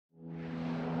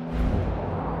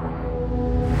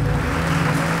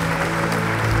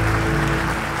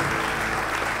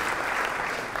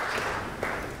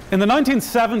In the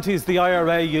 1970s, the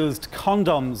IRA used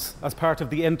condoms as part of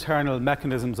the internal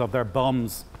mechanisms of their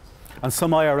bombs, and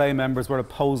some IRA members were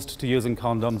opposed to using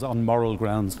condoms on moral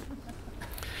grounds.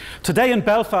 Today in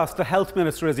Belfast, the health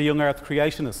minister is a young earth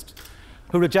creationist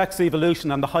who rejects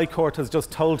evolution, and the High Court has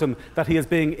just told him that he is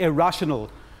being irrational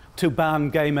to ban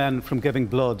gay men from giving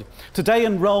blood. Today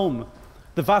in Rome,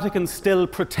 the Vatican still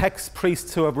protects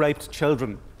priests who have raped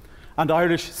children, and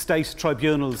Irish state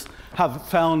tribunals have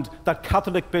found that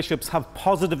Catholic bishops have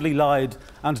positively lied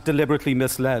and deliberately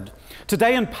misled.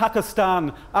 Today in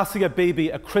Pakistan, Asia Bibi,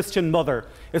 a Christian mother,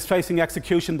 is facing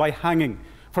execution by hanging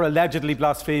for allegedly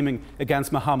blaspheming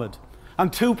against Muhammad.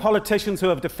 And two politicians who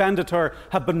have defended her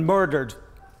have been murdered,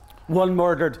 one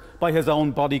murdered by his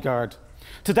own bodyguard.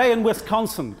 Today in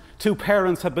Wisconsin, two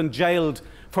parents have been jailed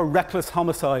for reckless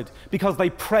homicide because they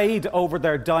prayed over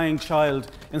their dying child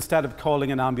instead of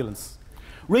calling an ambulance.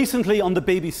 Recently on the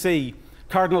BBC,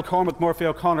 Cardinal Cormac Murphy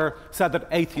O'Connor said that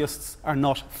atheists are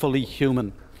not fully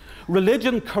human.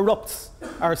 Religion corrupts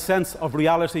our sense of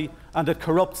reality, and it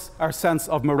corrupts our sense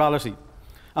of morality.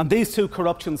 And these two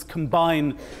corruptions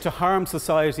combine to harm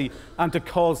society and to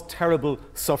cause terrible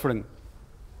suffering.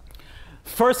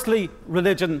 Firstly,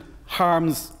 religion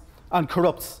harms and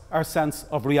corrupts our sense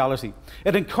of reality.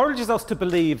 It encourages us to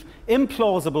believe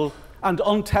implausible and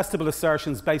untestable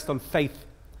assertions based on faith.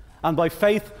 And by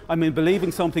faith, I mean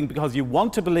believing something because you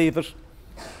want to believe it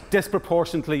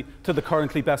disproportionately to the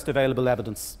currently best available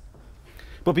evidence.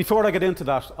 But before I get into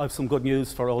that, I have some good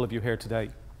news for all of you here today.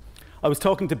 I was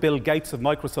talking to Bill Gates of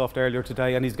Microsoft earlier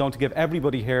today, and he's going to give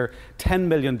everybody here $10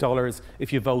 million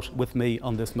if you vote with me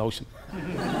on this motion.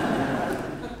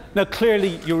 Now,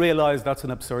 clearly, you realise that's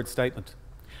an absurd statement.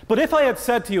 But if I had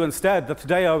said to you instead that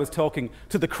today I was talking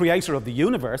to the creator of the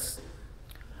universe,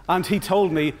 and he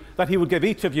told me that he would give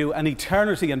each of you an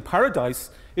eternity in paradise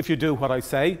if you do what I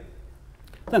say,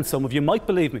 then some of you might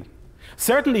believe me.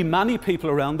 Certainly many people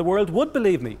around the world would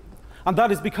believe me. And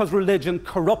that is because religion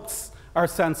corrupts our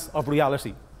sense of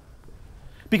reality.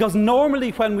 Because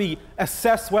normally when we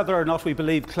assess whether or not we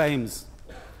believe claims,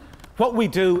 what we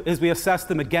do is we assess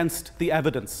them against the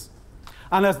evidence.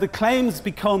 And as the claims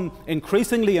become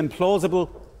increasingly implausible,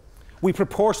 we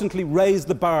proportionately raise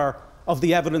the bar of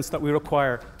the evidence that we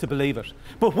require to believe it.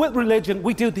 But with religion,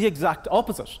 we do the exact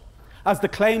opposite. As the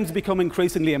claims become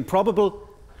increasingly improbable,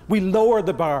 we lower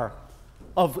the bar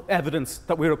of evidence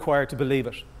that we require to believe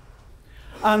it.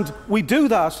 And we do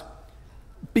that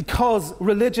because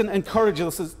religion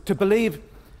encourages us to believe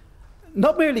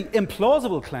not merely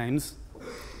implausible claims,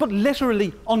 but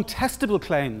literally untestable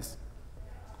claims.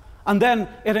 And then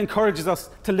it encourages us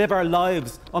to live our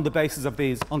lives on the basis of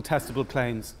these untestable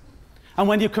claims. And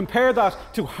when you compare that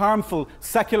to harmful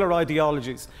secular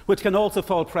ideologies, which can also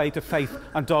fall prey to faith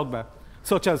and dogma,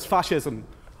 such as fascism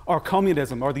or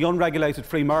communism or the unregulated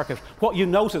free market, what you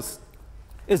notice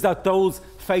is that those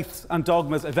faiths and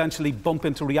dogmas eventually bump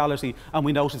into reality, and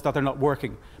we notice that they're not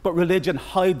working. But religion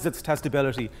hides its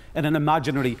testability in an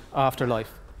imaginary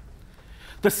afterlife.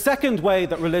 The second way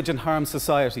that religion harms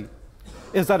society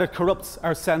is that it corrupts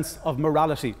our sense of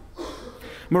morality.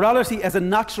 Morality is a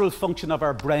natural function of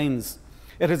our brains.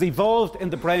 It has evolved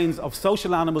in the brains of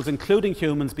social animals, including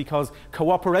humans, because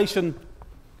cooperation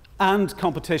and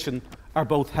competition are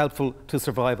both helpful to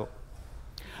survival.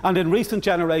 And in recent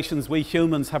generations, we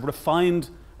humans have refined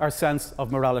our sense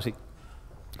of morality.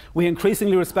 We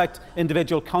increasingly respect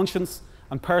individual conscience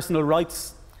and personal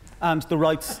rights and the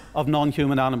rights of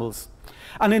non-human animals.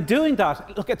 And in doing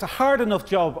that, look, it's a hard enough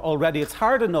job already. It's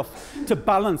hard enough to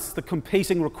balance the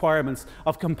competing requirements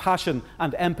of compassion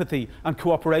and empathy and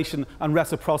cooperation and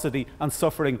reciprocity and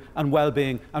suffering and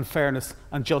well-being and fairness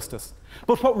and justice.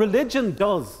 But what religion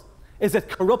does is it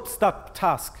corrupts that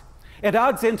task. It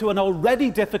adds into an already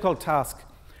difficult task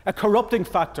a corrupting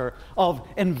factor of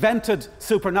invented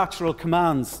supernatural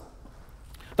commands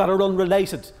that are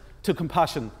unrelated to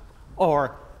compassion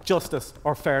or justice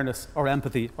or fairness or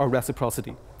empathy or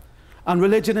reciprocity. And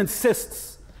religion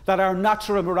insists that our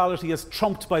natural morality is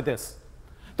trumped by this,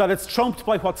 that it's trumped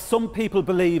by what some people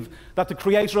believe that the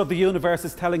creator of the universe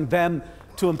is telling them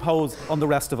to impose on the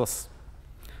rest of us.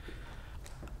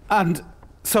 And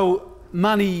so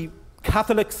many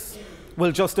Catholics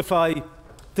will justify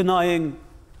denying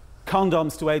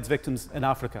condoms to AIDS victims in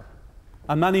Africa.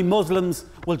 And many Muslims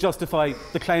will justify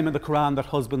the claim in the Quran that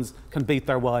husbands can beat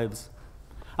their wives.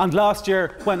 And last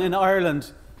year, when in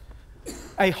Ireland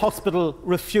a hospital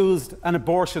refused an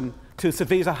abortion to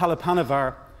Savita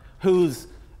Halappanavar, whose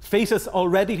fetus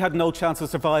already had no chance of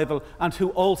survival and who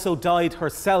also died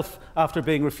herself after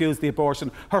being refused the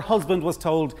abortion, her husband was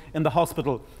told in the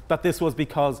hospital that this was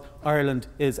because Ireland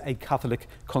is a Catholic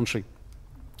country.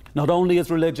 Not only is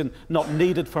religion not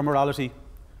needed for morality,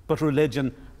 but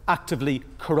religion actively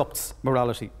corrupts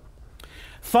morality.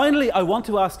 Finally, I want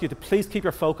to ask you to please keep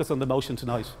your focus on the motion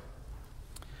tonight.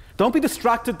 Don't be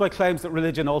distracted by claims that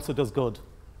religion also does good.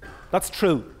 That's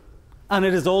true. And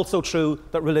it is also true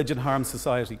that religion harms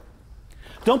society.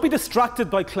 Don't be distracted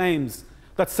by claims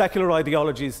that secular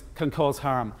ideologies can cause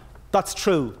harm. That's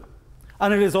true.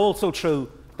 And it is also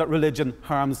true that religion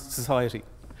harms society.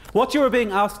 What you are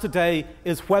being asked today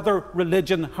is whether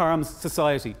religion harms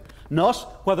society,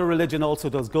 not whether religion also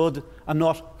does good, and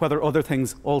not whether other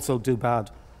things also do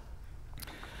bad.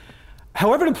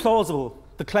 However implausible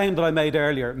the claim that I made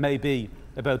earlier may be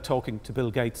about talking to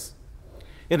Bill Gates,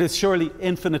 it is surely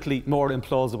infinitely more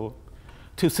implausible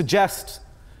to suggest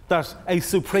that a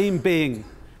supreme being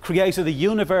created a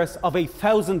universe of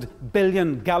 1,000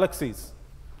 billion galaxies,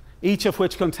 each of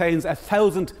which contains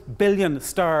 1,000 billion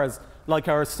stars like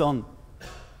our sun,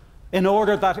 in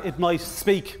order that it might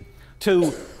speak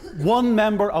to one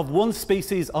member of one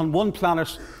species on one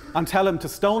planet and tell him to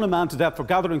stone a man to death for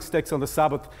gathering sticks on the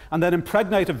Sabbath, and then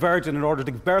impregnate a virgin in order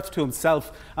to give birth to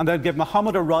himself, and then give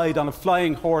Muhammad a ride on a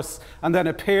flying horse, and then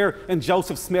appear in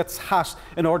Joseph Smith's hat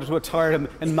in order to attire him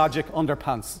in magic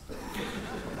underpants.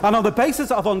 And on the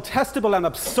basis of untestable and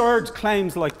absurd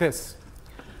claims like this,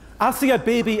 Asia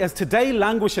Bibi is today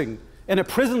languishing in a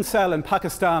prison cell in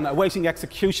Pakistan awaiting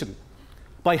execution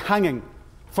by hanging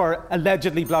for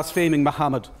allegedly blaspheming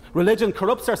Muhammad. Religion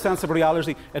corrupts our sense of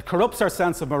reality, it corrupts our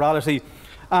sense of morality,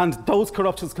 and those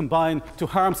corruptions combine to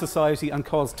harm society and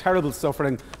cause terrible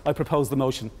suffering. I propose the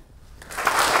motion.